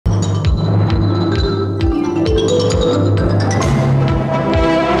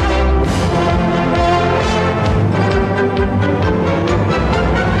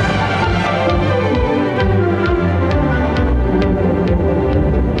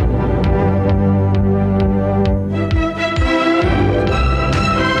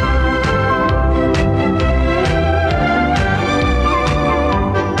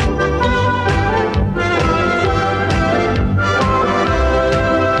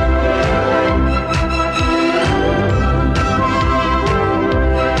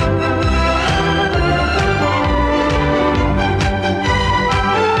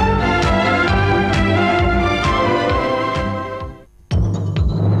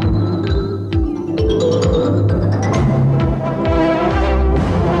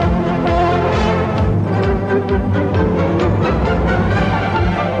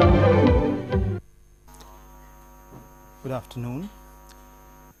afternoon.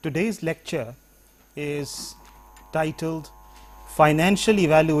 Today's lecture is titled Financial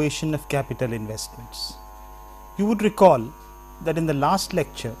Evaluation of Capital Investments. You would recall that in the last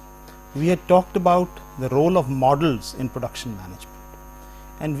lecture we had talked about the role of models in production management,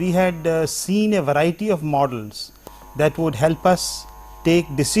 and we had seen a variety of models that would help us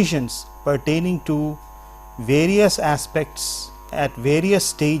take decisions pertaining to various aspects at various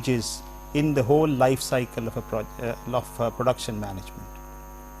stages in the whole life cycle of production management.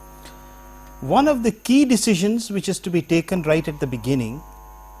 One of the key decisions which is to be taken right at the beginning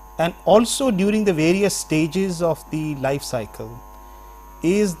and also during the various stages of the life cycle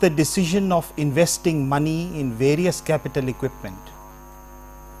is the decision of investing money in various capital equipment.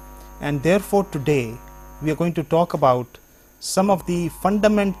 And therefore today we are going to talk about some of the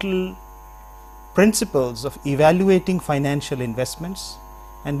fundamental principles of evaluating financial investments,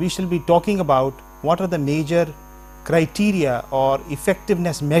 and we shall be talking about what are the major criteria or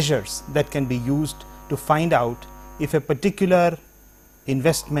effectiveness measures that can be used to find out if a particular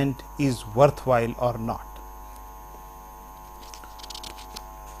investment is worthwhile or not.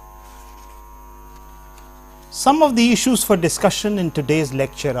 Some of the issues for discussion in today's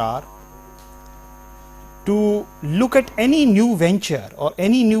lecture are to look at any new venture or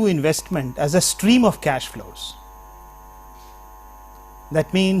any new investment as a stream of cash flows.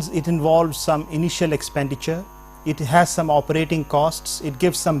 That means it involves some initial expenditure, it has some operating costs, it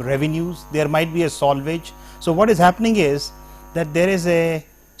gives some revenues, there might be a salvage. So what is happening is that there is a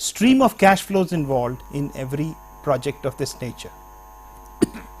stream of cash flows involved in every project of this nature.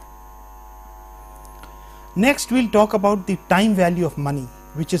 Next we'll talk about the time value of money,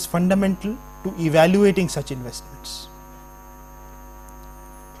 which is fundamental to evaluating such investments.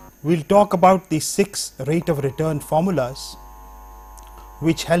 We'll talk about the 6 rate of return formulas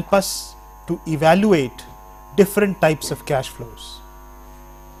which help us to evaluate different types of cash flows.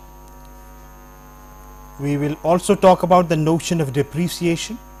 We will also talk about the notion of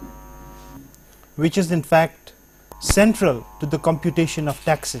depreciation, which is in fact central to the computation of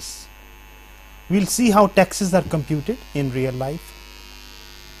taxes. We'll see how taxes are computed in real life,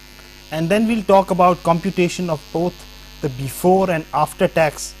 and then we'll talk about computation of both the before and after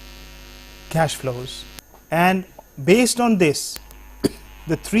tax cash flows, and based on this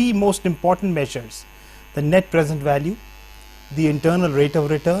the 3 most important measures, the net present value, the internal rate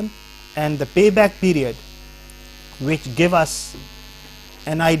of return, and the payback period, which give us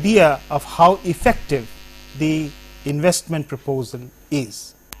an idea of how effective the investment proposal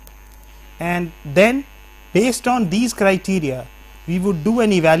is. And then based on these criteria we would do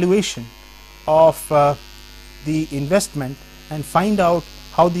an evaluation of the investment and find out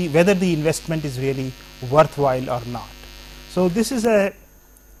how whether the investment is really worthwhile or not. So this is a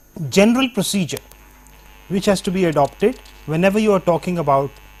general procedure which has to be adopted whenever you are talking about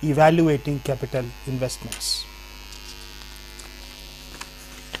evaluating capital investments.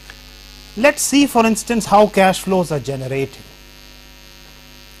 Let's see, for instance, how cash flows are generated.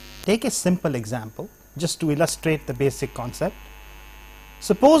 Take a simple example just to illustrate the basic concept.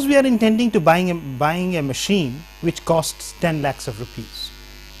 Suppose we are intending to buying a machine which costs 10 lakhs of rupees.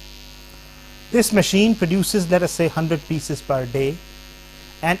 This machine produces, let us say, 100 pieces per day,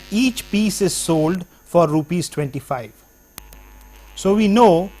 and each piece is sold for rupees 25. So we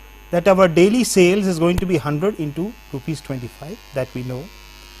know that our daily sales is going to be 100 into rupees 25, that we know,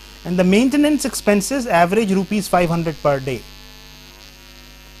 and the maintenance expenses average rupees 500 per day.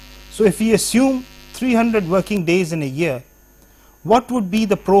 So if we assume 300 working days in a year, what would be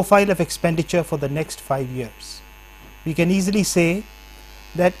the profile of expenditure for the next 5 years? We can easily say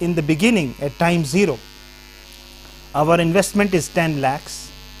that in the beginning, at time 0, our investment is 10 lakhs.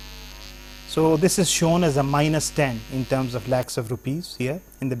 So this is shown as a minus 10 in terms of lakhs of rupees here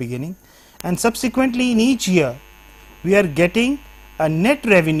in the beginning, and subsequently in each year we are getting a net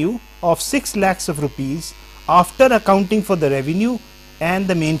revenue of 6 lakhs of rupees after accounting for the revenue and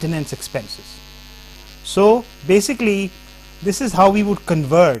the maintenance expenses. So basically this is how we would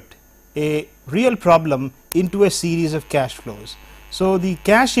convert a real problem into a series of cash flows. So the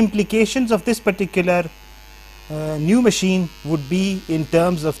cash implications of this particular new machine would be in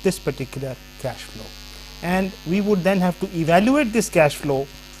terms of this particular cash flow, and we would then have to evaluate this cash flow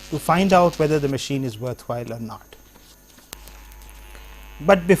to find out whether the machine is worthwhile or not.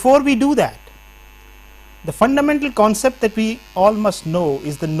 But before we do that, the fundamental concept that we all must know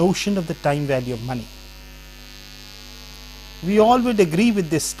is the notion of the time value of money. We all would agree with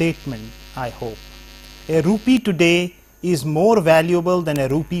this statement, I hope. A rupee today is more valuable than a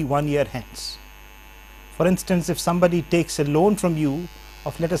rupee 1 year hence. For instance, if somebody takes a loan from you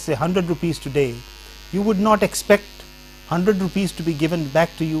of, let us say, 100 rupees today, you would not expect 100 rupees to be given back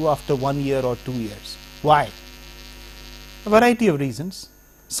to you after 1 year or 2 years. Why? A variety of reasons.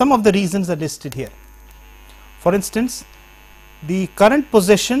 Some of the reasons are listed here. For instance, the current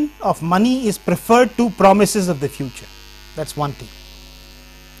possession of money is preferred to promises of the future. That's one thing.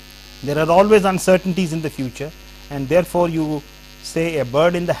 There are always uncertainties in the future, and therefore you say a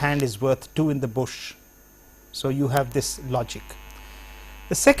bird in the hand is worth 2 in the bush. So you have this logic.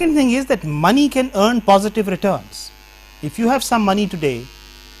 The second thing is that money can earn positive returns. If you have some money today,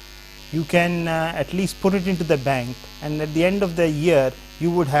 you can at least put it into the bank, and at the end of the year you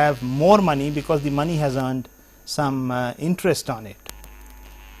would have more money because the money has earned some interest on it.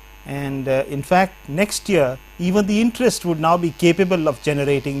 And in fact, next year even the interest would now be capable of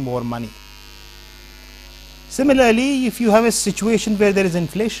generating more money. Similarly, if you have a situation where there is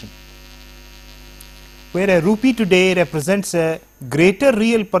inflation, where a rupee today represents a greater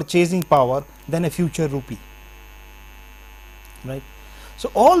real purchasing power than a future rupee, right?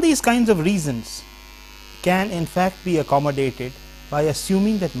 So all these kinds of reasons can in fact be accommodated by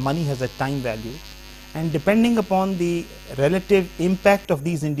assuming that money has a time value, and depending upon the relative impact of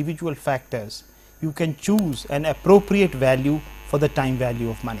these individual factors, you can choose an appropriate value for the time value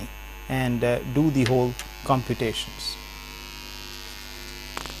of money and do the whole computations.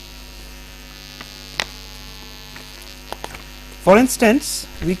 For instance,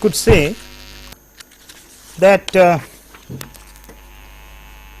 we could say that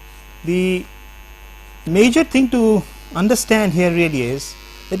the major thing to understand here really is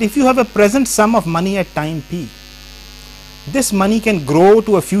that if you have a present sum of money at time p, this money can grow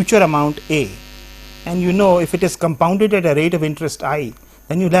to a future amount a, and you know if it is compounded at a rate of interest I,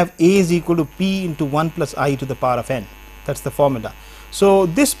 then you will have a is equal to p into 1 plus I to the power of n. That is the formula. So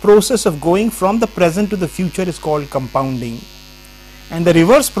this process of going from the present to the future is called compounding, and the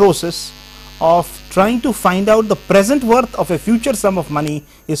reverse process of trying to find out the present worth of a future sum of money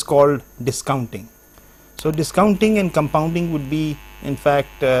is called discounting. So discounting and compounding would be in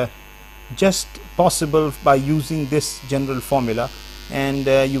fact just possible by using this general formula, and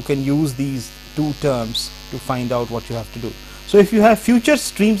you can use these two terms to find out what you have to do. So if you have future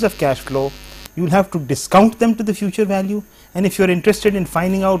streams of cash flow, you will have to discount them to the future value, and if you are interested in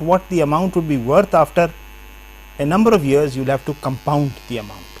finding out what the amount would be worth after a number of years, you will have to compound the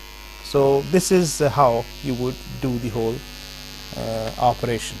amount. So this is how you would do the whole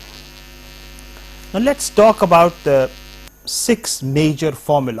operation. Now let's talk about the 6 major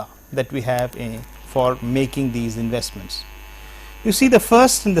formula that we have for making these investments. You see, the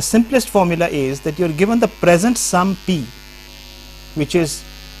first and the simplest formula is that you are given the present sum P, which is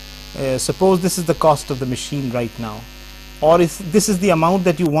suppose this is the cost of the machine right now, or if this is the amount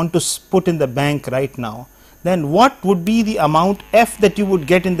that you want to put in the bank right now, then what would be the amount F that you would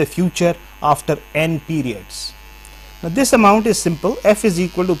get in the future after n periods. Now this amount is simple. F is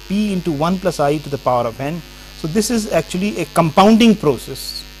equal to P into 1 plus I to the power of n. So this is actually a compounding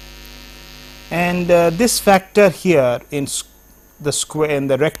process, and this factor here in the square, in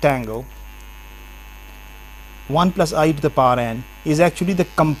the rectangle, 1 plus I to the power n, is actually the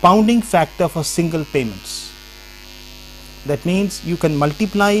compounding factor for single payments. That means you can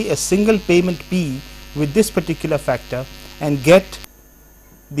multiply a single payment P with this particular factor and get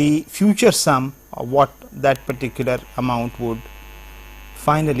the future sum of what that particular amount would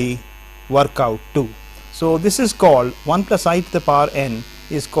finally work out to. So this is called 1 plus I to the power n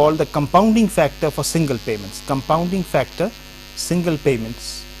is called the compounding factor for single payments. Compounding factor, single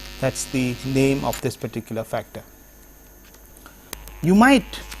payments, that's the name of this particular factor. You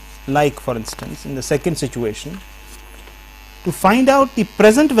might like, for instance, in the second situation, to find out the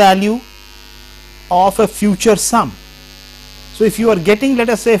present value of a future sum. So if you are getting, let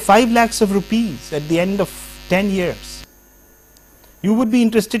us say, 5 lakhs of rupees at the end of 10 years, you would be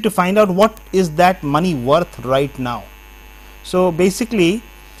interested to find out what is that money worth right now. So basically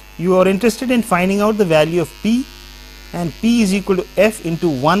you are interested in finding out the value of P, and P is equal to F into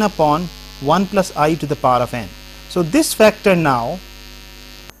 1 upon 1 plus I to the power of n. So this factor now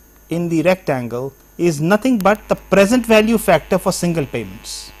in the rectangle is nothing but the present value factor for single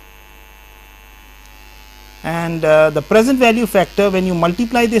payments, and the present value factor, when you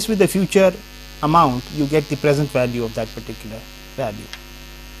multiply this with the future amount, you get the present value of that particular value.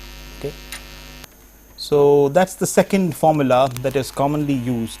 Okay. So that's the second formula that is commonly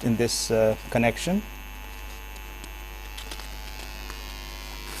used in this connection.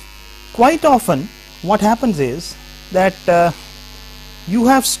 Quite often what happens is that you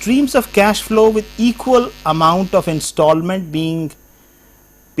have streams of cash flow with equal amount of installment being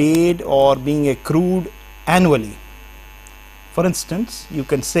paid or being accrued annually. For instance, you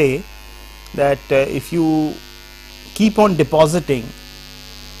can say that if you keep on depositing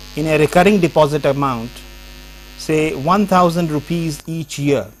in a recurring deposit amount, say 1000 rupees each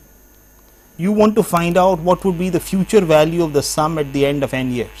year, you want to find out what would be the future value of the sum at the end of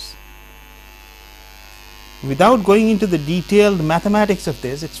n years. Without going into the detailed mathematics of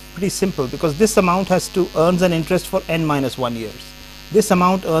this, it's pretty simple, because this amount has to earns an interest for n minus 1 years. This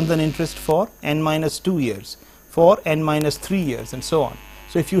amount earns an interest for n minus 2 years, for n minus 3 years, and so on.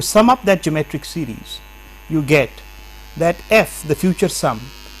 So if you sum up that geometric series, you get that f, the future sum,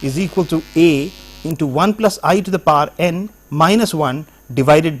 is equal to a into 1 plus I to the power n minus 1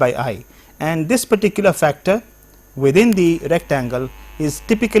 divided by I, and this particular factor within the rectangle is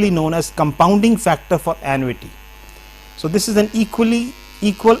typically known as compounding factor for annuity. So this is an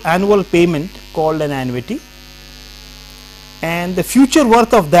equal annual payment called an annuity, and the future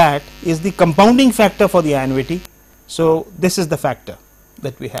worth of that is the compounding factor for the annuity. So this is the factor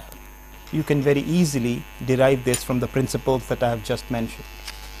that we have. You can very easily derive this from the principles that I have just mentioned.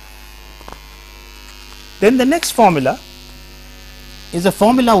 Then the next formula is a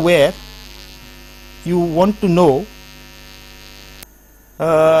formula where you want to know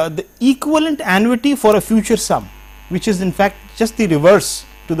the equivalent annuity for a future sum, which is in fact just the reverse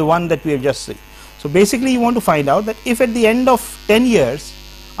to the one that we have just seen. So basically you want to find out that if at the end of 10 years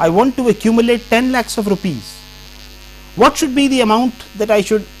I want to accumulate 10 lakhs of rupees, what should be the amount that I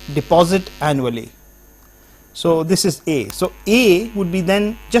should deposit annually? So this is A. So A would be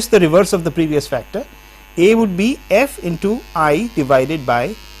then just the reverse of the previous factor. A would be f into I divided by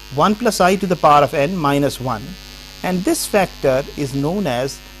 1 plus I to the power of n minus 1, and this factor is known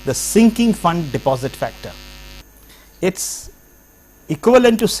as the sinking fund deposit factor. It's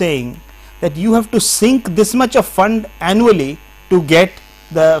equivalent to saying that you have to sink this much of fund annually to get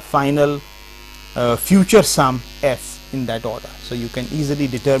the final future sum f in that order. So you can easily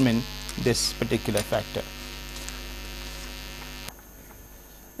determine this particular factor.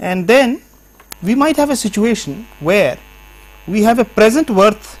 And then we might have a situation where we have a present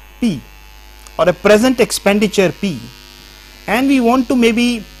worth P or a present expenditure P, and we want to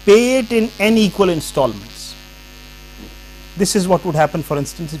maybe pay it in n equal installments. This is what would happen, for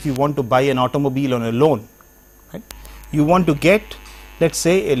instance, if you want to buy an automobile on a loan, right? You want to get, let's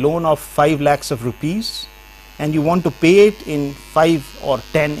say, a loan of 5 lakhs of rupees, and you want to pay it in 5 or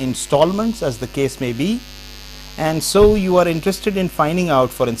 10 installments as the case may be, and so you are interested in finding out,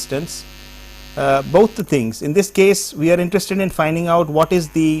 for instance, both the things. In this case we are interested in finding out what is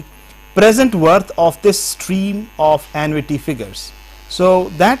the present worth of this stream of annuity figures. So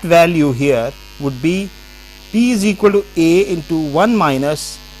that value here would be P is equal to A into 1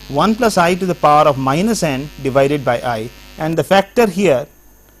 minus 1 plus I to the power of minus n divided by I, and the factor here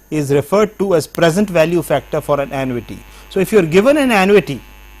is referred to as present value factor for an annuity. So if you are given an annuity,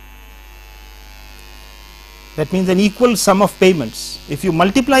 that means an equal sum of payments, if you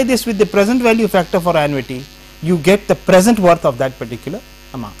multiply this with the present value factor for annuity, you get the present worth of that particular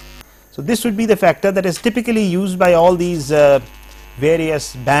amount. So this would be the factor that is typically used by all these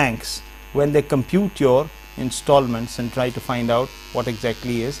various banks when they compute your installments and try to find out what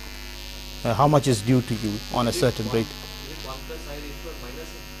exactly is how much is due to you on a certain rate.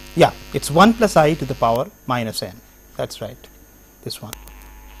 Yeah, it's 1 plus I to the power minus n. That's right, this one.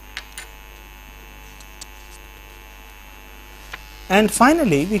 And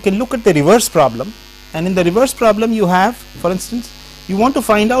finally we can look at the reverse problem, and in the reverse problem you have, for instance, you want to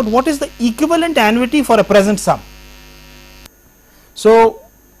find out what is the equivalent annuity for a present sum. So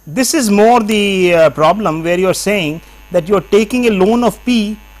this is more the problem where you are saying that you are taking a loan of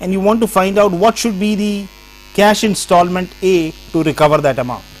P and you want to find out what should be the cash installment A to recover that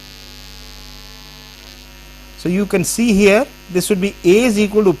amount. So you can see here this would be A is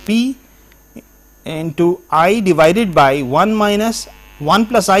equal to P into I divided by 1 minus 1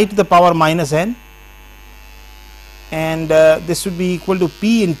 plus I to the power minus n, and this would be equal to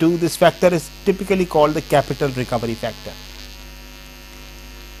P into, this factor is typically called the capital recovery factor.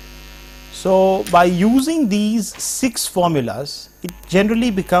 So by using these 6 formulas, it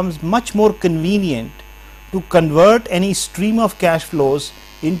generally becomes much more convenient to convert any stream of cash flows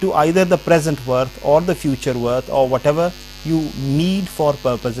into either the present worth or the future worth or whatever you need for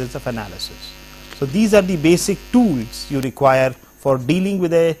purposes of analysis. So these are the basic tools you require for dealing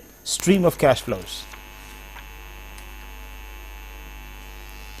with a stream of cash flows.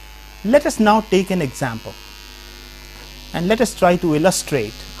 Let us now take an example and let us try to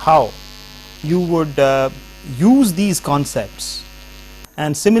illustrate how you would use these concepts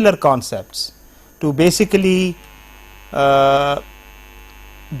and similar concepts to basically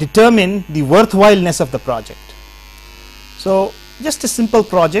determine the worthwhileness of the project. So just a simple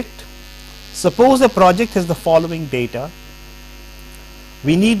project. Suppose a project has the following data.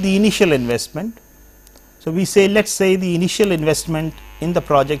 We need the initial investment. So we say, let's say the initial investment in the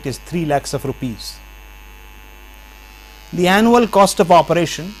project is 3 lakhs of rupees. The annual cost of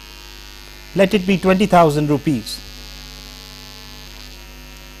operation, let it be 20,000 rupees.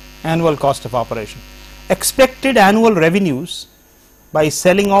 Annual cost of operation. Expected annual revenues by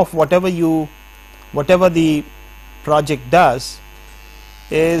selling off whatever the project does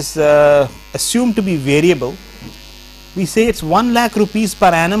is assumed to be variable. We say it's 1 lakh rupees per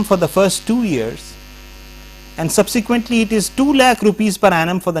annum for the first 2 years, and subsequently it is 2 lakh rupees per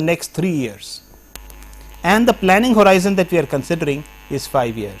annum for the next 3 years, and the planning horizon that we are considering is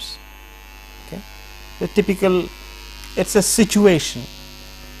 5 years. Okay. The typical, it's a situation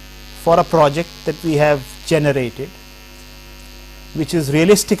for a project that we have generated which is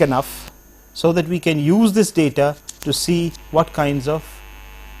realistic enough so that we can use this data to see what kinds of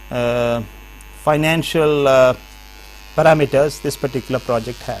financial parameters this particular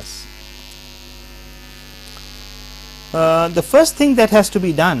project has. The first thing that has to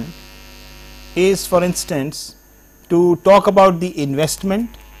be done is, for instance, to talk about the investment,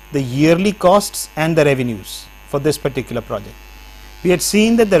 the yearly costs and the revenues for this particular project. We had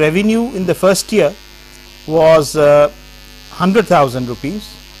seen that the revenue in the first year was 100,000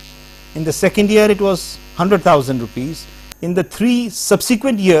 rupees. In the second year it was 100,000 rupees. In the 3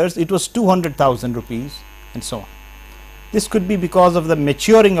 subsequent years it was 200,000 rupees, and so on. This could be because of the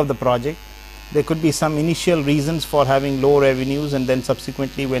maturing of the project. There could be some initial reasons for having low revenues, and then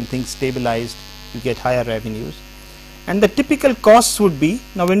subsequently when things stabilized you get higher revenues. And the typical costs would be,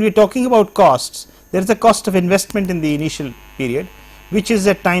 now when we are talking about costs, there is a cost of investment in the initial period, which is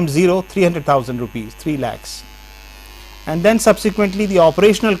at time 0 300,000 rupees, 3 lakhs, and then subsequently the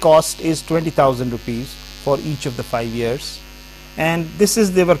operational cost is 20,000 rupees for each of the 5 years, and this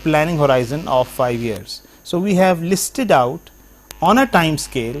is their planning horizon of 5 years. So we have listed out on a time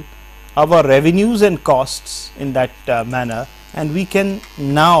scale our revenues and costs in that manner, and we can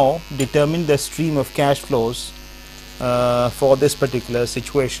now determine the stream of cash flows for this particular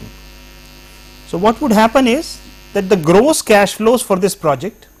situation. So what would happen is that the gross cash flows for this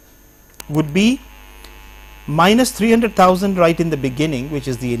project would be minus 300,000 right in the beginning, which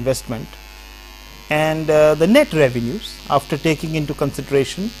is the investment, and the net revenues after taking into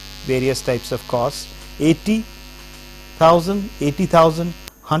consideration various types of costs, 80,000, 80,000,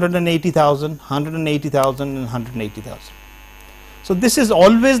 180,000, 180,000 and 180,000. So this is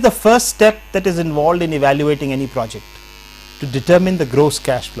always the first step that is involved in evaluating any project, to determine the gross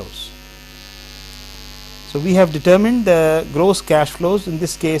cash flows. So we have determined the gross cash flows. In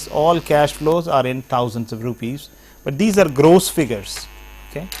this case all cash flows are in thousands of rupees, but these are gross figures.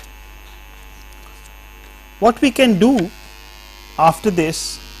 Okay. What we can do after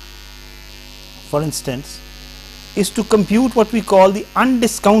this, for instance, is to compute what we call the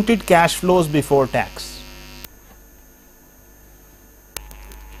undiscounted cash flows before tax.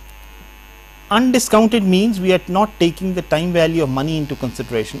 Undiscounted means we are not taking the time value of money into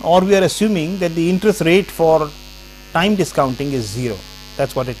consideration, or we are assuming that the interest rate for time discounting is 0.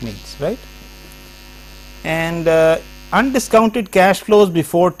 That's what it means, right? And undiscounted cash flows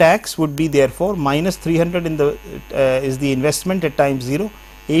before tax would be therefore minus 300 in the is the investment at time 0,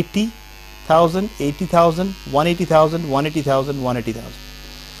 80,000, 80,000, 180,000, 180,000, 180,000.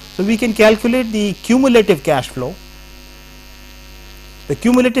 So we can calculate the cumulative cash flow. The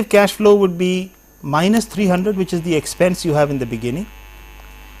cumulative cash flow would be minus 300, which is the expense you have in the beginning,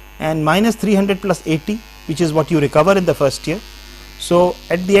 and minus 300 plus 80, which is what you recover in the first year. So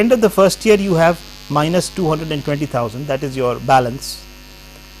at the end of the first year you have minus 220,000, that is your balance,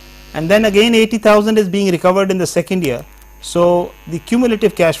 and then again 80,000 is being recovered in the second year. So the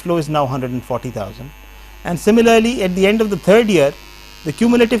cumulative cash flow is now 140,000, and similarly at the end of the third year the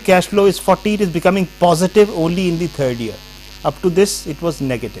cumulative cash flow is 40. It is becoming positive only in the third year. Up to this it was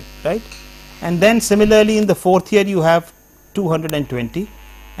negative, right? And then similarly in the fourth year you have 220,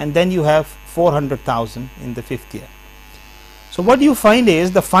 and then you have 400,000 in the fifth year. So what you find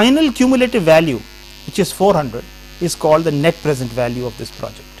is the final cumulative value, which is 400, is called the net present value of this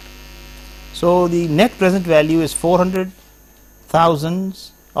project. So the net present value is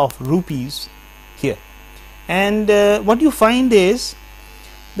 400,000 of rupees here, and what you find is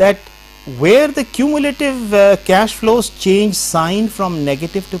that where the cumulative cash flows change sign from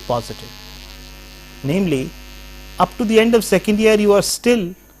negative to positive, namely up to the end of second year you are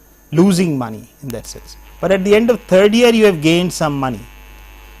still losing money in that sense, but at the end of third year you have gained some money.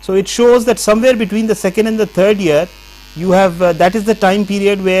 So it shows that somewhere between the second and the third year you have that is the time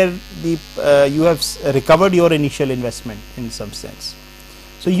period where the you have recovered your initial investment in some sense.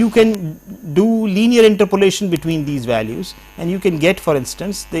 So you can do linear interpolation between these values and you can get, for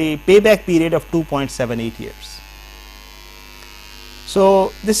instance, the payback period of 2.78 years.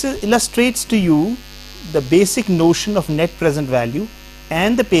 So this illustrates to you the basic notion of net present value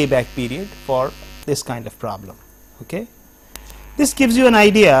and the payback period for this kind of problem. Okay. This gives you an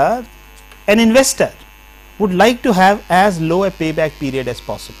idea. An investor would like to have as low a payback period as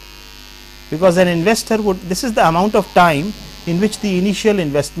possible, because an investor would, this is the amount of time in which the initial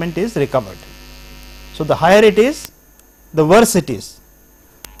investment is recovered. So the higher it is, the worse it is,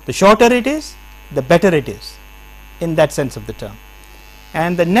 the shorter it is, the better it is, in that sense of the term.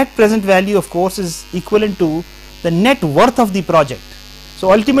 And the net present value, of course, is equivalent to the net worth of the project.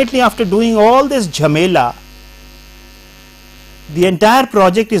 So ultimately, after doing all this jhamela, the entire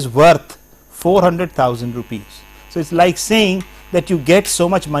project is worth 400,000 rupees. So it's like saying that you get so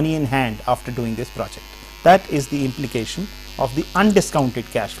much money in hand after doing this project. That is the implication of the undiscounted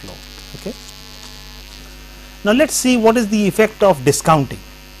cash flow. Okay. Now let's see what is the effect of discounting.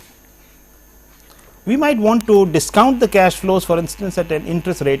 We might want to discount the cash flows, for instance, at an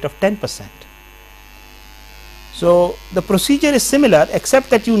interest rate of 10%. So the procedure is similar, except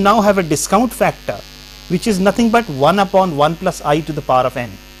that you now have a discount factor which is nothing but 1 upon 1 plus I to the power of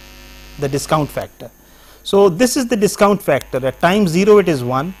n, the discount factor. So this is the discount factor. At time 0 it is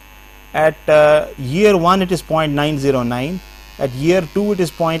 1, at year 1 it is 0.909, at year 2 it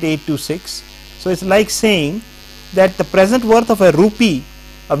is 0.826. So it's like saying that the present worth of a rupee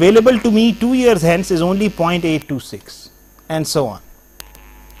available to me 2 years hence is only 0.826, and so on.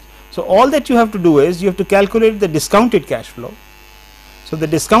 So all that you have to do is you have to calculate the discounted cash flow. So the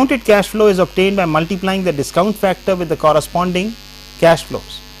discounted cash flow is obtained by multiplying the discount factor with the corresponding cash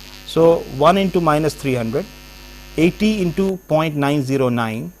flows. So 1 into minus 300, 80 into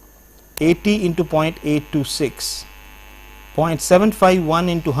 0.909, 80 into 0.826, 0.751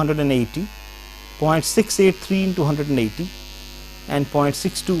 into 180, 0.683 into 180, and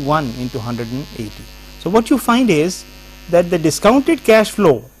 0.621 into 180. So what you find is that the discounted cash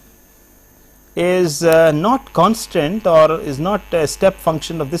flow is not constant, or is not a step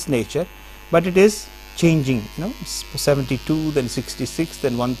function of this nature, but it is changing, you know, 72, then 66,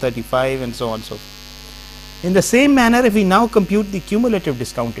 then 135, and so on and so forth. In the same manner, if we now compute the cumulative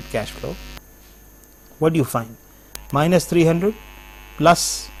discounted cash flow, what do you find? Minus 300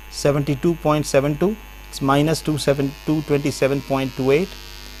 plus 72.72, it's minus 227.28,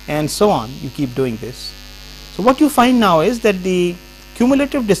 and so on. You keep doing this. So what you find now is that the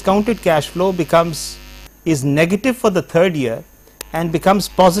cumulative discounted cash flow is negative for the third year and becomes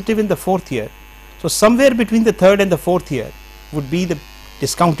positive in the fourth year. So somewhere between the third and the fourth year would be the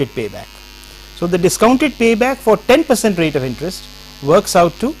discounted payback. So the discounted payback for 10% rate of interest works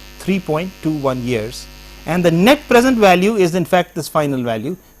out to 3.21 years, and the net present value is in fact this final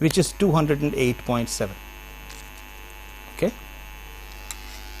value, which is 208.7. Okay.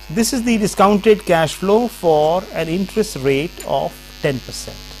 This is the discounted cash flow for an interest rate of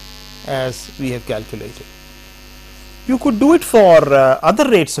 10%, as we have calculated. You could do it for other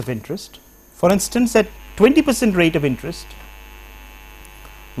rates of interest. For instance, at 20% rate of interest,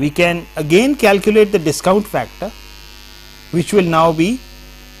 we can again calculate the discount factor, which will now be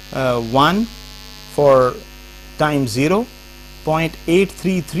 1 for time 0,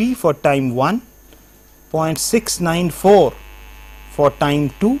 0.833 for time 1, 0.694 for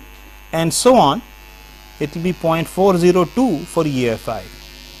time 2, and so on. It will be 0.402 for year 5.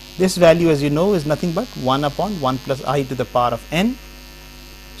 This value, as you know, is nothing but 1 upon 1 plus I to the power of n.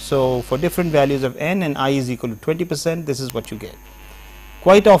 So for different values of n and I is equal to 20%, this is what you get.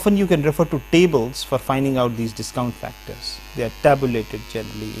 Quite often you can refer to tables for finding out these discount factors. They are tabulated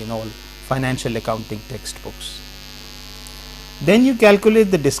generally in all financial accounting textbooks. Then you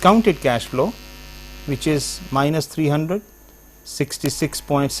calculate the discounted cash flow, which is minus 300,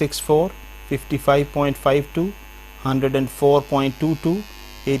 66.64, 55.52, 104.22,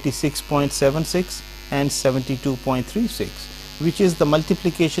 86.76, and 72.36, which is the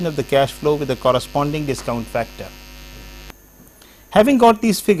multiplication of the cash flow with the corresponding discount factor. Having got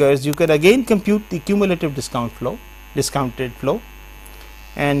these figures, you can again compute the cumulative discounted flow,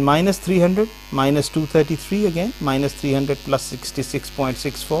 and minus 300 minus 233 again, minus 300 plus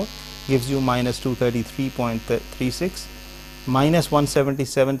 66.64 gives you minus 233.36, minus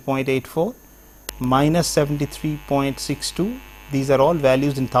 177.84, minus 73.62. These are all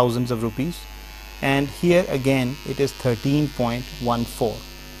values in thousands of rupees, and here again it is 13.14,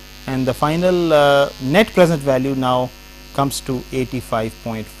 and the final net present value now comes to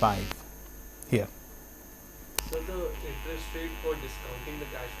 85.5 here. So the interest rate for discounting the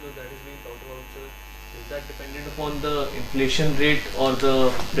cash flow that is being talked about, sir, Is that dependent upon the inflation rate or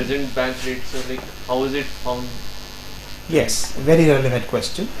the present bank rate? So like how is it found? Yes, very relevant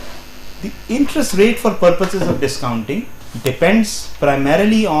question. The interest rate for purposes of discounting depends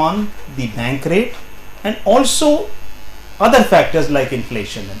primarily on the bank rate and also other factors like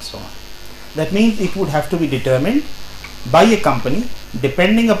inflation and so on. That means it would have to be determined by a company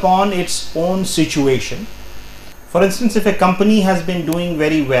depending upon its own situation. For instance, if a company has been doing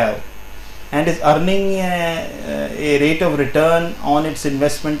very well and is earning a rate of return on its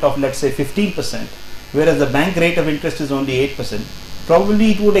investment of, let's say, 15%, whereas the bank rate of interest is only 8%,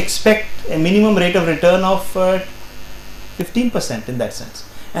 probably it would expect a minimum rate of return of 15% in that sense.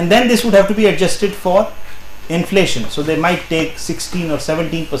 And then this would have to be adjusted for inflation. So they might take 16 or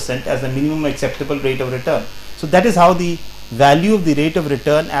 17% as the minimum acceptable rate of return. So that is how the value of the rate of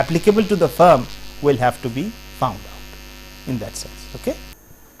return applicable to the firm will have to be found out in that sense. Okay.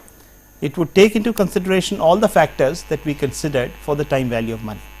 It would take into consideration all the factors that we considered for the time value of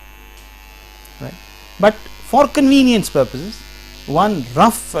money. Right. But for convenience purposes, one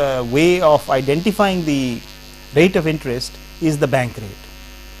rough way of identifying the rate of interest is the bank rate,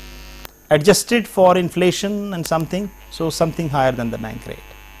 adjusted for inflation and something, so something higher than the bank rate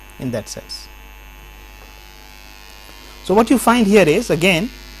in that sense. So what you find here is, again,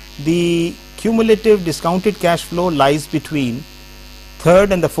 the cumulative discounted cash flow lies between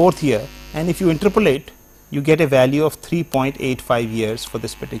third and the fourth year, and if you interpolate, you get a value of 3.85 years for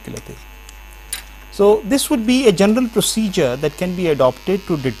this particular thing. So this would be a general procedure that can be adopted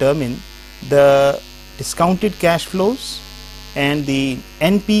to determine the discounted cash flows and the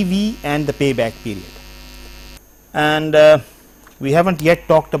NPV and the payback period. And we haven't yet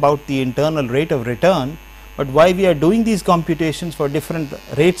talked about the internal rate of return, but why we are doing these computations for different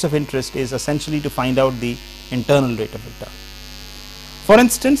rates of interest is essentially to find out the internal rate of return. For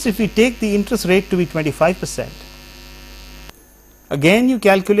instance, if we take the interest rate to be 25%, again you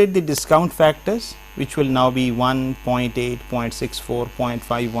calculate the discount factors, which will now be 1, 0.8, 0.64,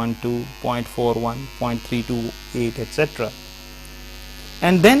 0.512, 0.41, 0.328, etc.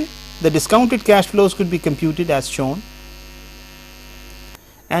 And then the discounted cash flows could be computed as shown,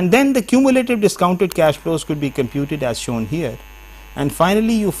 and then the cumulative discounted cash flows could be computed as shown here, and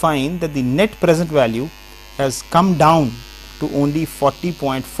finally you find that the net present value has come down to only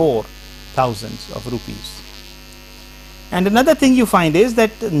 40.4 thousands of rupees. And another thing you find is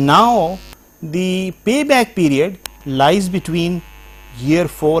that now the payback period lies between year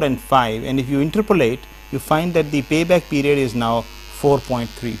 4 and 5, and if you interpolate, you find that the payback period is now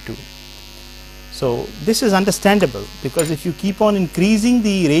 4.32. So this is understandable, because if you keep on increasing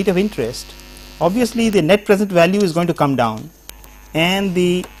the rate of interest, obviously the net present value is going to come down and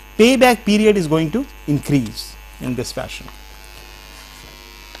the payback period is going to increase in this fashion.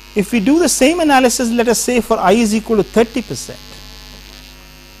 If we do the same analysis, let us say for I is equal to 30%,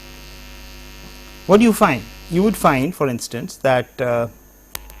 what do you find? You would find, for instance, that the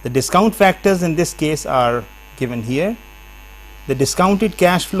discount factors in this case are given here. The discounted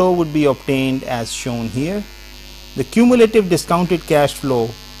cash flow would be obtained as shown here. The cumulative discounted cash flow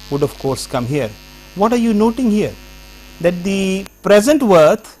would of course come here. What are you noting here? That the present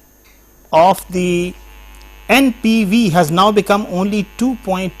worth of the NPV has now become only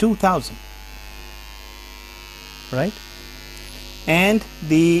 2.2 thousand, right? And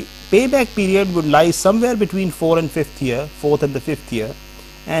the payback period would lie somewhere between 4th and the 5th year,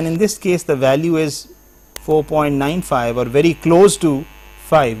 and in this case the value is 4.95 or very close to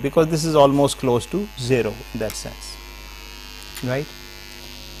 5, because this is almost close to 0 in that sense, right?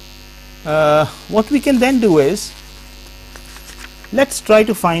 What we can then do is, let's try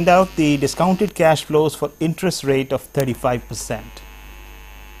to find out the discounted cash flows for interest rate of 35%.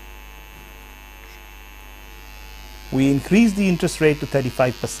 We increase the interest rate to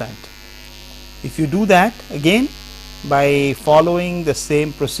 35%. If you do that again by following the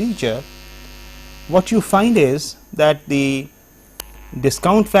same procedure, what you find is that the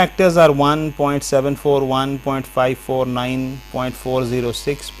discount factors are 1.741, 0.549,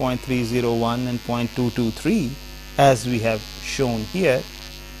 0.406, 0.301 and 0.223 as we have shown here,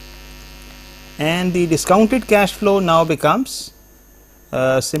 and the discounted cash flow now becomes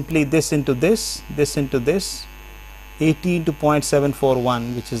simply this into this, this into this, 80 into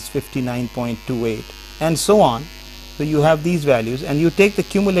 0.741, which is 59.28 and so on. So you have these values and you take the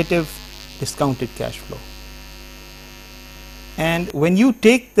cumulative discounted cash flow, and when you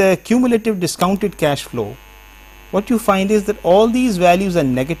take the cumulative discounted cash flow, what you find is that all these values are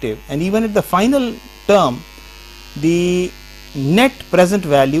negative, and even at the final term the net present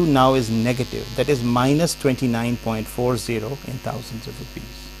value now is negative, that is minus 29.40 in thousands of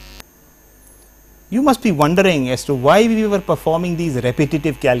rupees. You must be wondering as to why we were performing these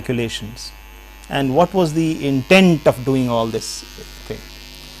repetitive calculations and what was the intent of doing all this thing.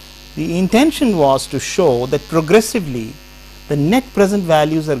 The intention was to show that progressively the net present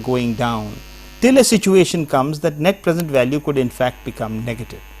values are going down till a situation comes that net present value could in fact become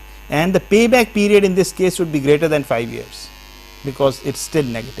negative, and the payback period in this case would be greater than 5 years because it's still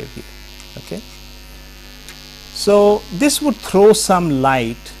negative here. Okay. So this would throw some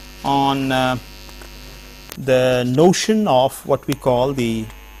light on the notion of what we call the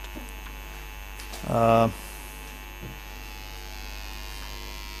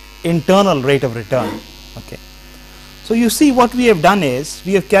internal rate of return. Okay. So you see, what we have done is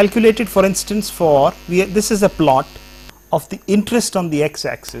we have calculated, for instance, this is a plot of the interest on the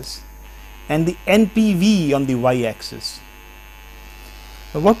x-axis and the NPV on the y-axis.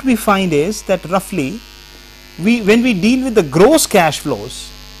 What we find is that roughly when we deal with the gross cash flows,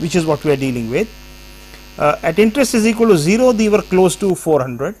 which is what we are dealing with, at interest is equal to 0, they were close to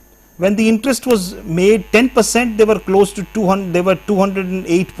 400. When the interest was made 10%, they were close to 200, they were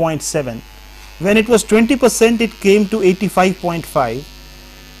 208.7. When it was 20%, it came to 85.5,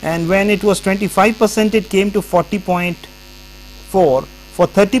 and when it was 25%, it came to 40.4. For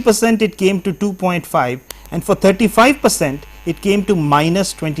 30%, it came to 2.5, and for 35%, it came to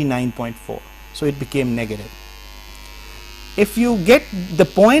minus 29.4. So it became negative. If you get the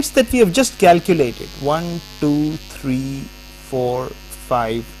points that we have just calculated, 1, 2, 3, 4,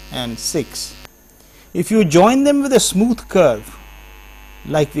 5 and 6, if you join them with a smooth curve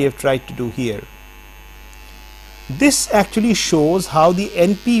like we have tried to do here, this actually shows how the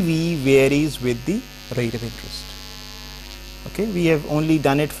NPV varies with the rate of interest. Okay, we have only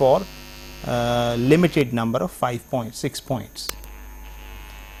done it for a limited number of 5 points, 6 points.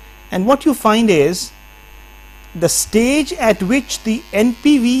 And what you find is the stage at which the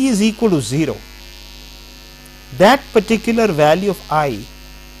NPV is equal to 0, that particular value of I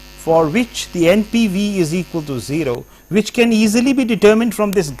for which the NPV is equal to 0, which can easily be determined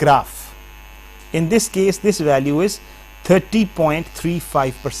from this graph. In this case, this value is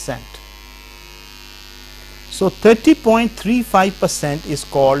 30.35%. So 30.35% is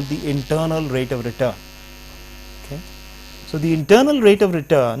called the internal rate of return. Okay. So the internal rate of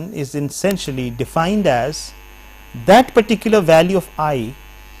return is essentially defined as that particular value of I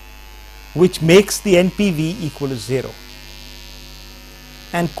which makes the NPV equal to 0.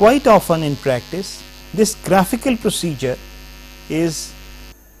 And quite often in practice, this graphical procedure is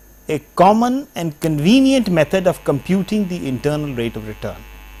a common and convenient method of computing the internal rate of return.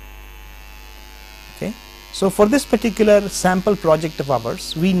 Okay. So for this particular sample project of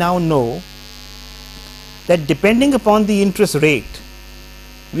ours, we now know that depending upon the interest rate,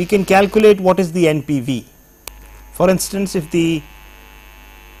 we can calculate what is the NPV. For instance, if the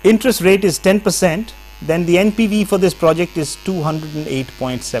interest rate is 10%, then the NPV for this project is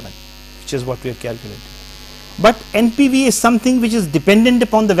 208.7, which is what we have calculated. But NPV is something which is dependent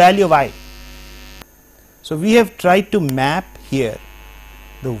upon the value of I. So we have tried to map here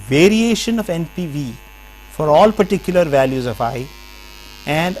the variation of NPV for all particular values of I,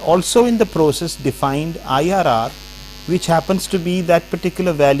 and also in the process defined IRR, which happens to be that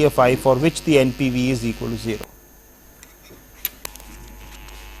particular value of I for which the NPV is equal to 0.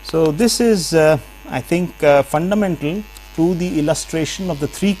 So this is I think fundamental to the illustration of the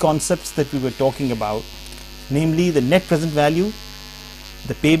three concepts that we were talking about, namely the net present value,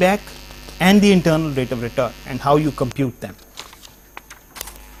 the payback and the internal rate of return, and how you compute them.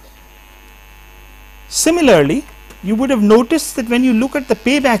 Similarly, you would have noticed that when you look at the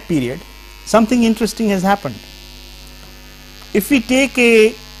payback period, something interesting has happened. If we take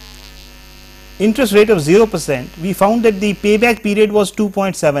a interest rate of 0%, we found that the payback period was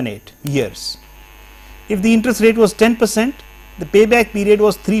 2.78 years. If the interest rate was 10%, the payback period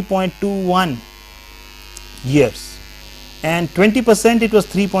was 3.21 years, and 20% it was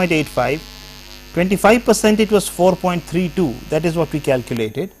 3.85, 25% it was 4.32, that is what we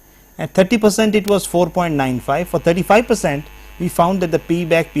calculated, and 30% it was 4.95. For 35% we found that the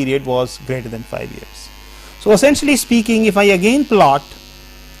payback period was greater than 5 years. So essentially speaking, if I again plot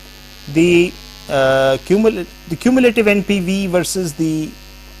the cumulative NPV versus the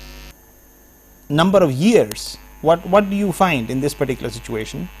number of years, what do you find in this particular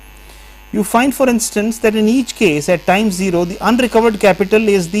situation? You find, for instance, that in each case at time 0 the unrecovered capital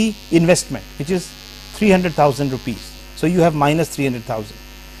is the investment, which is 300,000 rupees. So you have minus 300,000,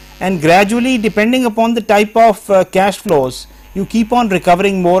 and gradually, depending upon the type of cash flows, you keep on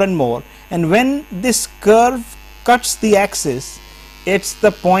recovering more and more, and when this curve cuts the axis, it's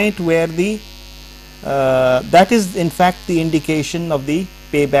the point where the that is in fact the indication of the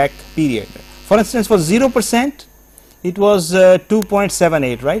payback period. For instance, for 0%, it was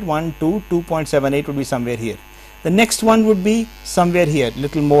 2.78, right? 1, 2, 2.78 would be somewhere here. The next one would be somewhere here,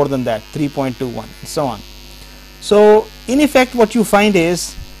 little more than that, 3.21, and so on. So in effect, what you find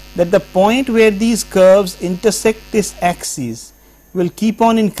is that the point where these curves intersect this axis will keep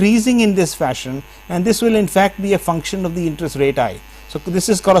on increasing in this fashion, and this will in fact be a function of the interest rate I. So this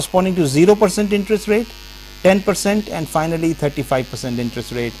is corresponding to 0% interest rate, 10%, and finally 35%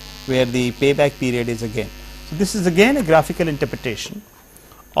 interest rate, where the payback period is again. So this is again a graphical interpretation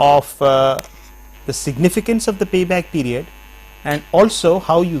of the significance of the payback period, and also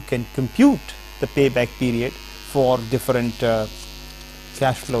how you can compute the payback period for different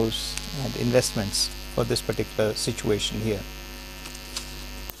cash flows and investments for this particular situation here.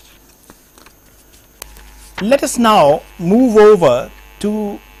 Let us now move over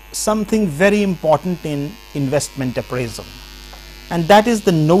to something very important in investment appraisal, and that is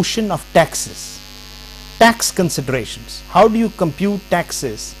the notion of taxes, tax considerations. How do you compute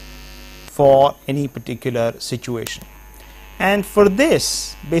taxes for any particular situation? And for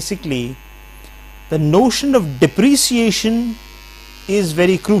this, basically, the notion of depreciation is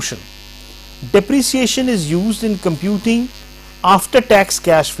very crucial. Depreciation is used in computing after tax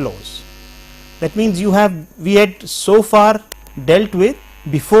cash flows. That means we had so far dealt with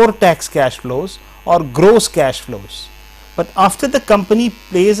before tax cash flows or gross cash flows, but after the company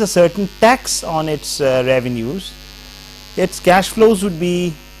pays a certain tax on its revenues, its cash flows would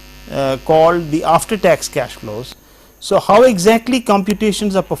be called the after tax cash flows. So how exactly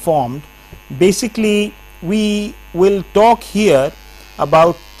computations are performed? Basically, we will talk here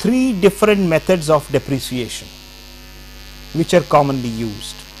about 3 different methods of depreciation which are commonly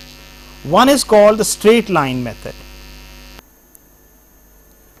used. One is called the straight line method.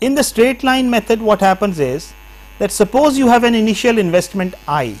 In the straight line method, what happens is that suppose you have an initial investment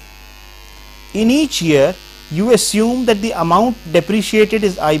I. In each year, you assume that the amount depreciated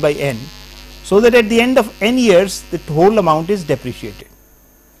is I by n, so that at the end of n years, the whole amount is depreciated.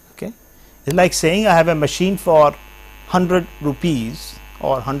 Okay, it's like saying I have a machine for 100 rupees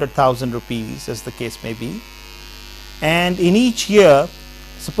or 100,000 rupees, as the case may be, and in each year,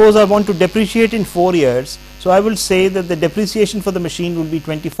 suppose I want to depreciate in 4 years, so I will say that the depreciation for the machine will be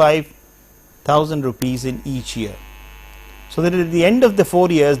 25,000 rupees in each year, so that at the end of the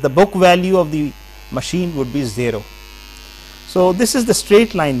 4 years, the book value of the machine would be 0. So this is the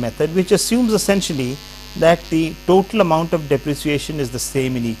straight line method, which assumes essentially that the total amount of depreciation is the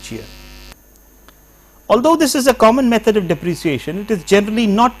same in each year. Although this is a common method of depreciation, it is generally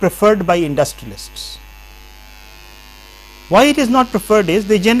not preferred by industrialists. Why it is not preferred is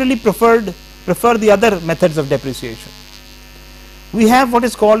they generally prefer the other methods of depreciation. We have what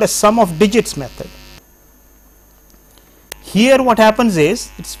is called a sum of digits method. Here what happens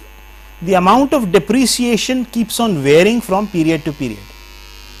is the amount of depreciation keeps on varying from period to period.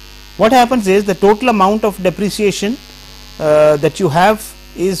 What happens is the total amount of depreciation that you have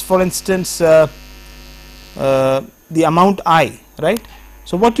is, for instance, the amount I, right?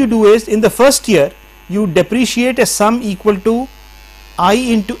 So what you do is, in the first year you depreciate a sum equal to I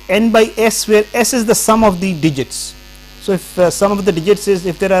into n by s, where s is the sum of the digits. So if sum of the digits is,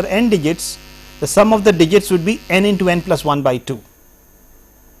 if there are n digits, the sum of the digits would be n into n plus 1 by 2.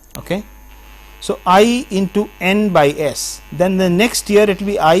 Okay, so I into n by s, then the next year it will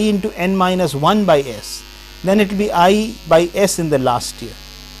be I into n minus 1 by s, then it will be I by s in the last year.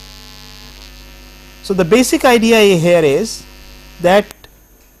 So the basic idea here is that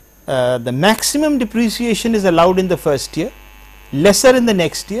the maximum depreciation is allowed in the first year, lesser in the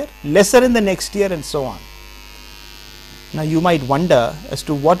next year, lesser in the next year, and so on. Now you might wonder as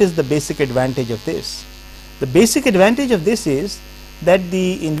to what is the basic advantage of this. The basic advantage of this is that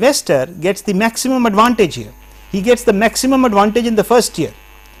the investor gets the maximum advantage here. He gets the maximum advantage in the first year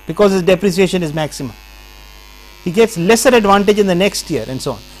because his depreciation is maximum. He gets lesser advantage in the next year, and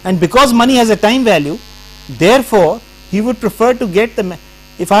so on. And because money has a time value, therefore he would prefer to get the,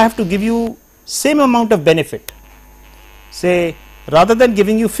 if I have to give you same amount of benefit, say rather than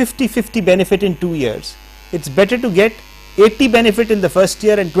giving you 50-50 benefit in 2 years, it's better to get 80 benefit in the first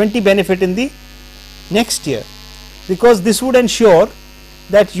year and 20 benefit in the next year, because this would ensure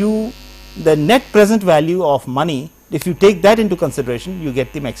that the net present value of money, if you take that into consideration, you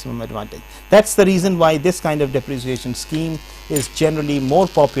get the maximum advantage. That's the reason why this kind of depreciation scheme is generally more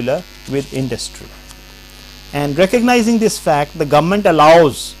popular with industry. And recognizing this fact, the government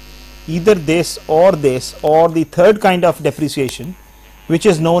allows either this or the third kind of depreciation, which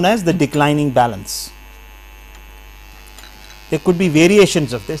is known as the declining balance. There could be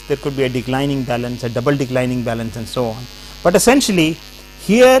variations of this. There could be a declining balance, a double declining balance, and so on. But essentially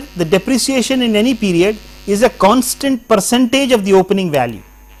here the depreciation in any period is a constant percentage of the opening value.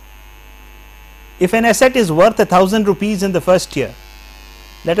 If an asset is worth 1,000 rupees in the first year,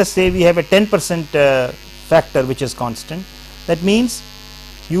 let us say we have a 10% factor which is constant, that means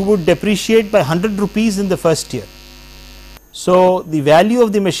you would depreciate by 100 rupees in the first year. So the value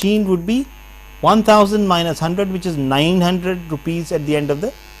of the machine would be 1000 minus 100, which is 900 rupees at the end of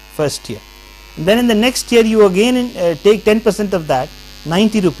the first year. And then in the next year you again take 10% of that,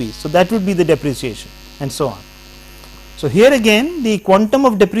 90 rupees. So that would be the depreciation, and so on. So here again the quantum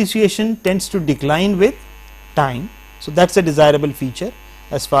of depreciation tends to decline with time. So that is a desirable feature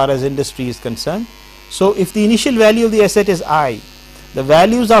as far as industry is concerned. So if the initial value of the asset is I, the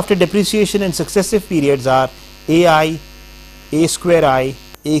values after depreciation in successive periods are AI, A square I,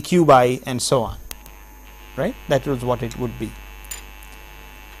 A cube I, and so on, right? That was what it would be.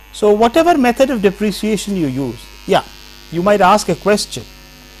 So whatever method of depreciation you use, yeah, you might ask a question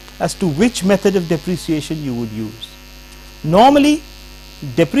as to which method of depreciation you would use. Normally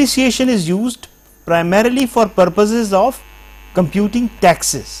depreciation is used primarily for purposes of computing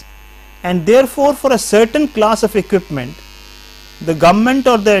taxes, and therefore for a certain class of equipment the government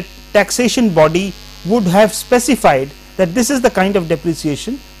or the taxation body would have specified that this is the kind of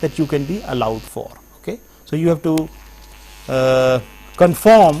depreciation that you can be allowed for. Okay, so you have to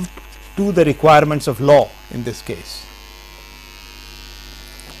conform to the requirements of law in this case.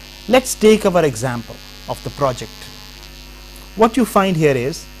 Let us take our example of the project. What you find here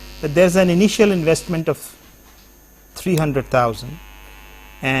is that there is an initial investment of 300,000,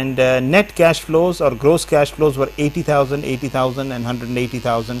 and net cash flows or gross cash flows were 80,000, 80,000 and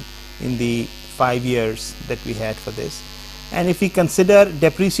 180,000 in the 5 years that we had for this. And if we consider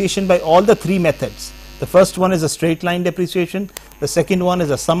depreciation by all the three methods, the first one is a straight line depreciation, the second one is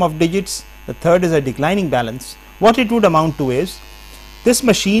a sum of digits, the third is a declining balance, what it would amount to is this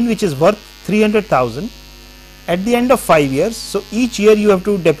machine which is worth 300,000 at the end of 5 years. So each year you have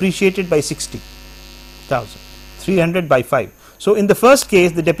to depreciate it by 60,000, 300 by 5. So in the first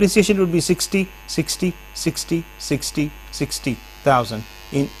case the depreciation would be 60, 60, 60, 60, 60,000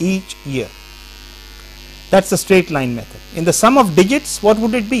 in each year. That is the straight line method. In the sum of digits, what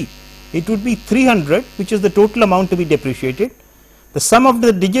would it be? It would be 300, which is the total amount to be depreciated. The sum of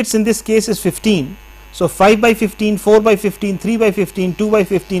the digits in this case is 15. So 5 by 15, 4 by 15, 3 by 15, 2 by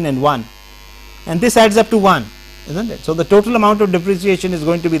 15 and 1, and this adds up to 1, isn't it? So the total amount of depreciation is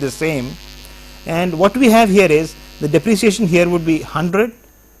going to be the same, and what we have here is the depreciation here would be 100,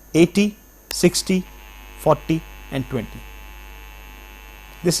 80, 60, 40 and 20.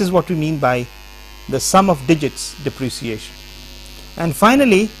 This is what we mean by the sum of digits depreciation. And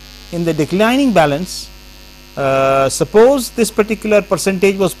finally in the declining balance, suppose this particular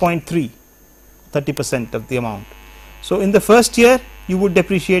percentage was 0.3, 30% of the amount. So in the first year you would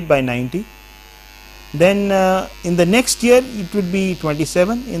depreciate by 90, then in the next year it would be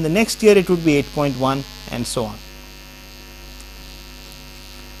 27, in the next year it would be 8.1 and so on.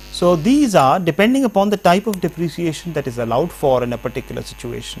 So these are, depending upon the type of depreciation that is allowed for in a particular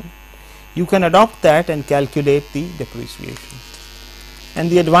situation, you can adopt that and calculate the depreciation. And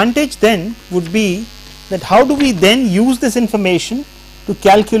the advantage then would be that how do we then use this information to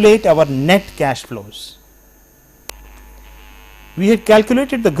calculate our net cash flows. We had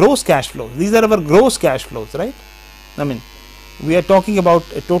calculated the gross cash flows. These are our gross cash flows, right? I mean, we are talking about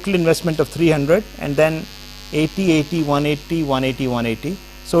a total investment of 300 and then 80, 80, 180, 180, 180.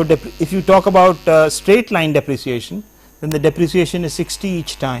 So if you talk about straight line depreciation, then the depreciation is 60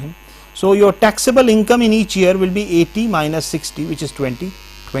 each time. So your taxable income in each year will be 80 minus 60, which is 20,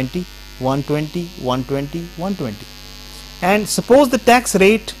 20, 120, 120, 120. And suppose the tax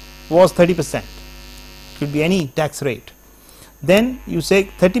rate was 30%, it could be any tax rate. Then you say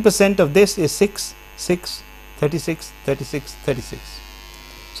 30% of this is 6, 6, 36, 36, 36.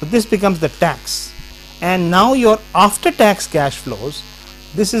 So this becomes the tax, and now your after tax cash flows,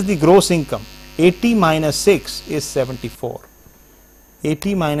 this is the gross income. 80 minus 6 is 74.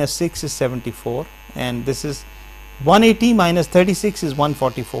 80 minus 6 is 74, and this is 180 minus 36 is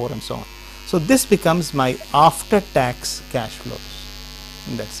 144 and so on. So this becomes my after tax cash flows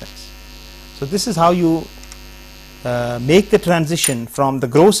in that sense. So this is how you make the transition from the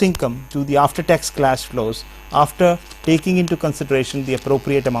gross income to the after tax cash flows after taking into consideration the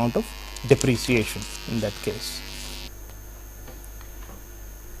appropriate amount of depreciation in that case.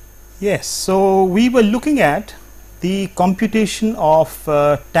 Yes, so we were looking at the computation of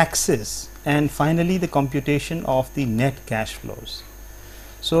taxes and finally the computation of the net cash flows.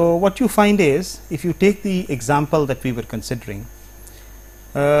 So what you find is, if you take the example that we were considering,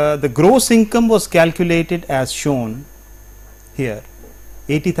 the gross income was calculated as shown here,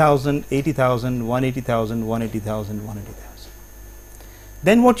 80,000, 80,000, 180,000, 180,000, 180,000.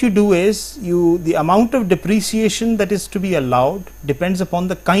 Then what you do is the amount of depreciation that is to be allowed depends upon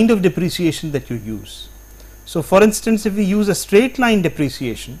the kind of depreciation that you use. So for instance, if we use a straight line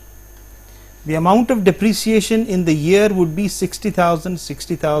depreciation, the amount of depreciation in the year would be 60,000,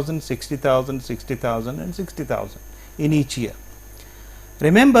 60,000, 60,000, 60,000 and 60,000 in each year.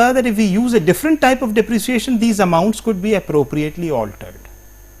 Remember that if we use a different type of depreciation, these amounts could be appropriately altered.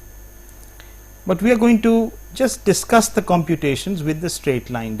 But we are going to just discuss the computations with the straight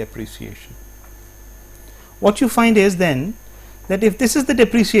line depreciation. What you find is then that if this is the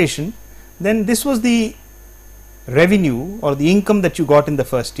depreciation, then this was the revenue or the income that you got in the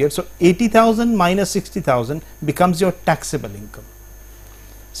first year. So 80,000 minus 60,000 becomes your taxable income.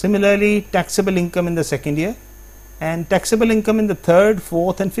 Similarly, taxable income in the second year and taxable income in the third,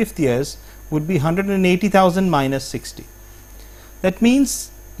 fourth and fifth years would be 180,000 minus 60. That means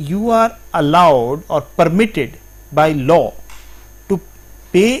you are allowed or permitted by law to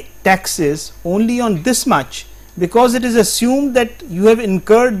pay taxes only on this much, because it is assumed that you have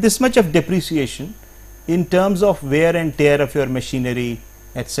incurred this much of depreciation in terms of wear and tear of your machinery,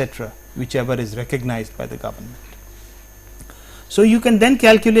 etc., whichever is recognized by the government. So you can then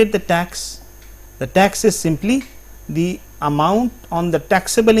calculate the tax. The tax is simply the amount on the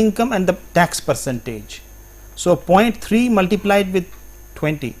taxable income and the tax percentage. So 0.3 multiplied with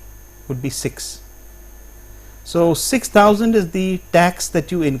 20 would be 6. So 6,000 is the tax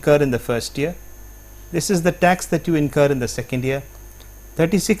that you incur in the first year. This is the tax that you incur in the second year.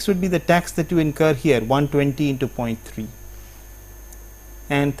 36 would be the tax that you incur here, 120 into 0.3,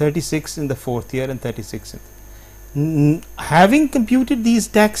 and 36 in the fourth year and 36 in having computed these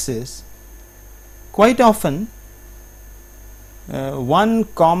taxes, quite often one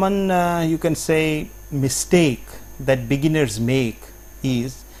common you can say mistake that beginners make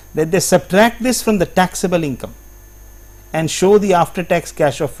is that they subtract this from the taxable income and show the after tax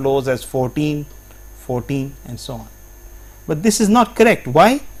cash flows as 14, 14 and so on. But this is not correct.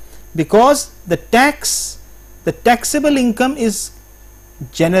 Why? Because the taxable income is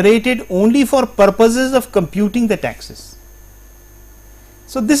generated only for purposes of computing the taxes.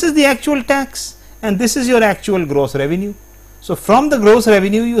 So this is the actual tax and this is your actual gross revenue. So from the gross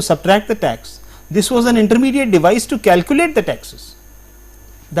revenue you subtract the tax. This was an intermediate device to calculate the taxes.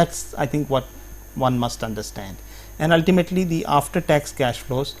 That's, I think, what one must understand. And ultimately the after tax cash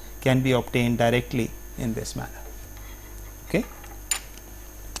flows can be obtained directly in this manner. Okay.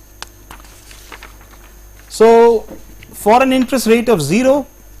 So for an interest rate of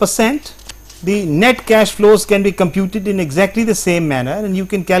 0%, the net cash flows can be computed in exactly the same manner, and you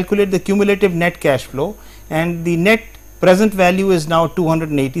can calculate the cumulative net cash flow, and the net present value is now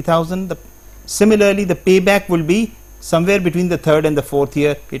 280,000. Similarly, the payback will be somewhere between the third and the fourth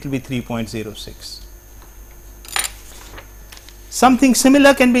year, it will be 3.06. Something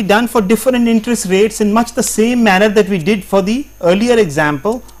similar can be done for different interest rates in much the same manner that we did for the earlier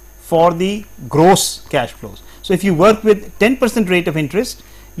example for the gross cash flows. So if you work with 10% rate of interest,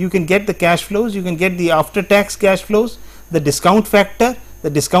 you can get the cash flows, you can get the after tax cash flows, the discount factor, the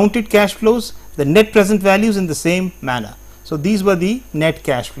discounted cash flows, the net present values in the same manner. So these were the net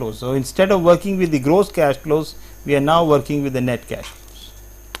cash flows. So instead of working with the gross cash flows, we are now working with the net cash flows.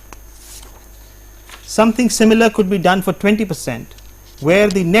 Something similar could be done for 20%, where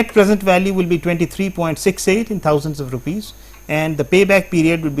the net present value will be 23.68 in thousands of rupees, and the payback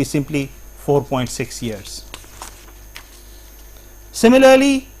period would be simply 4.6 years.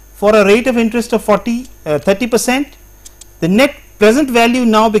 Similarly, for a rate of interest of 30%, the net present value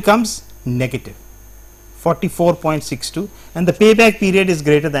now becomes negative 44.62, and the payback period is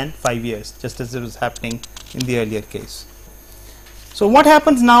greater than 5 years, just as it was happening in the earlier case. So what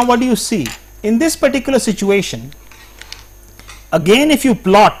happens now? What do you see in this particular situation? Again, if you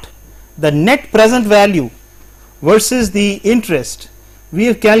plot the net present value versus the interest, we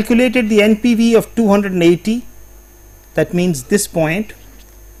have calculated the NPV of 280. That means this point,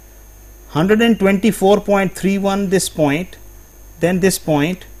 124.31 this point, then this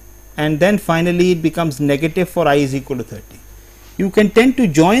point, and then finally it becomes negative for I is equal to 30. You can tend to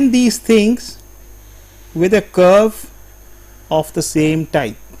join these things with a curve of the same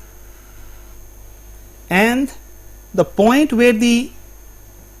type, and the point where the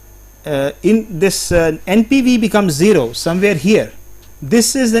NPV becomes 0, somewhere here,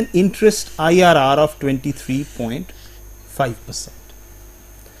 this is an interest IRR of 23.5%.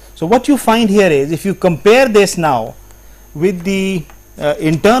 So what you find here is, if you compare this now with the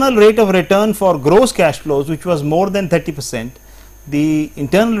internal rate of return for gross cash flows, which was more than 30%, the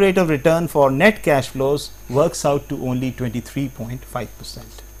internal rate of return for net cash flows works out to only 23.5%.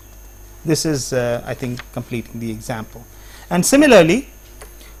 This is I think completing the example. And similarly,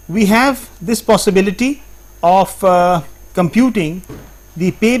 we have this possibility of computing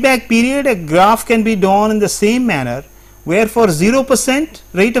the payback period. A graph can be drawn in the same manner, where for 0%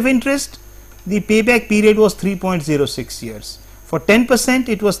 rate of interest the payback period was 3.06 years. For 10%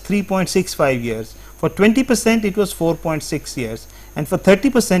 it was 3.65 years. For 20% it was 4.6 years, and for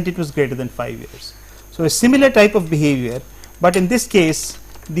 30% it was greater than 5 years. So a similar type of behavior, but in this case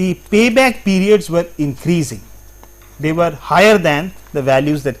the payback periods were increasing. They were higher than the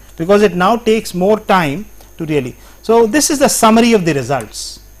values, that because it now takes more time to really. So this is the summary of the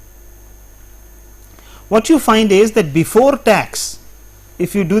results. What you find is that before tax,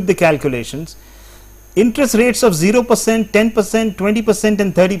 if you do the calculations, interest rates of 0%, 10%, 20%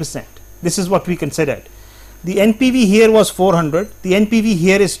 and 30%. This is what we considered. The NPV here was 400, the NPV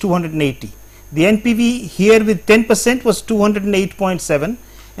here is 280. The NPV here with 10% was 208.7,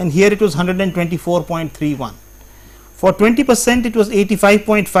 and here it was 124.31. For 20% it was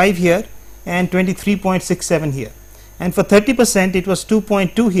 85.5 here and 23.67 here, and for 30% it was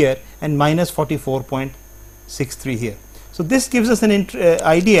 2.2 here and minus 44.63 here. So this gives us an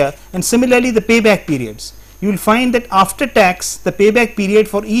idea. And similarly the payback periods, you will find that after tax the payback period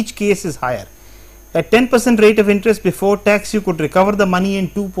for each case is higher. At 10% rate of interest before tax, you could recover the money in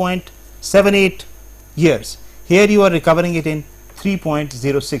 2.78 years. Here you are recovering it in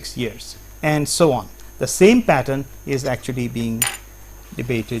 3.06 years, and so on. The same pattern is actually being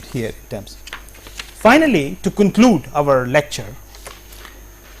debated here in terms. Finally, to conclude our lecture,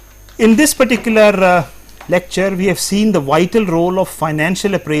 in this particular lecture we have seen the vital role of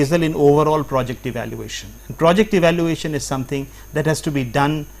financial appraisal in overall project evaluation. And project evaluation is something that has to be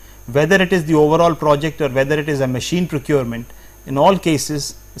done, whether it is the overall project or whether it is a machine procurement. In all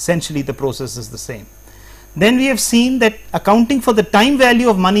cases essentially the process is the same. Then we have seen that accounting for the time value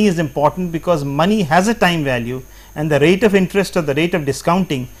of money is important, because money has a time value and the rate of interest or the rate of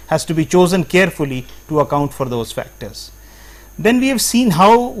discounting has to be chosen carefully to account for those factors. Then we have seen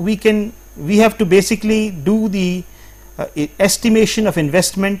how we have to basically do the estimation of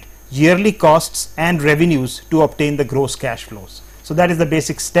investment, yearly costs and revenues to obtain the gross cash flows. So that is the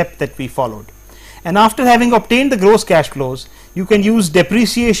basic step that we followed. And after having obtained the gross cash flows, you can use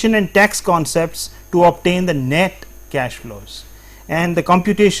depreciation and tax concepts to obtain the net cash flows, and the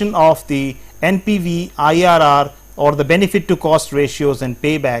computation of the NPV, IRR or the benefit to cost ratios and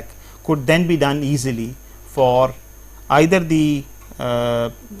payback could then be done easily for either the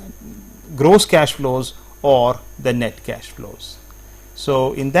gross cash flows or the net cash flows.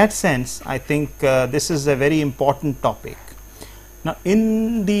 So in that sense I think this is a very important topic. Now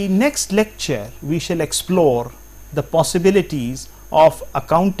in the next lecture we shall explore the possibilities of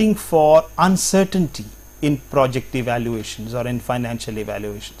accounting for uncertainty in project evaluations or in financial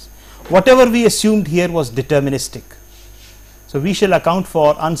evaluations. Whatever we assumed here was deterministic. So we shall account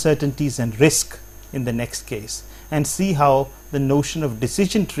for uncertainties and risk in the next case, and see how the notion of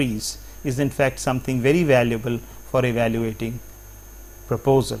decision trees is in fact something very valuable for evaluating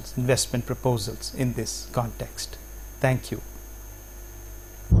proposals, investment proposals in this context. Thank you.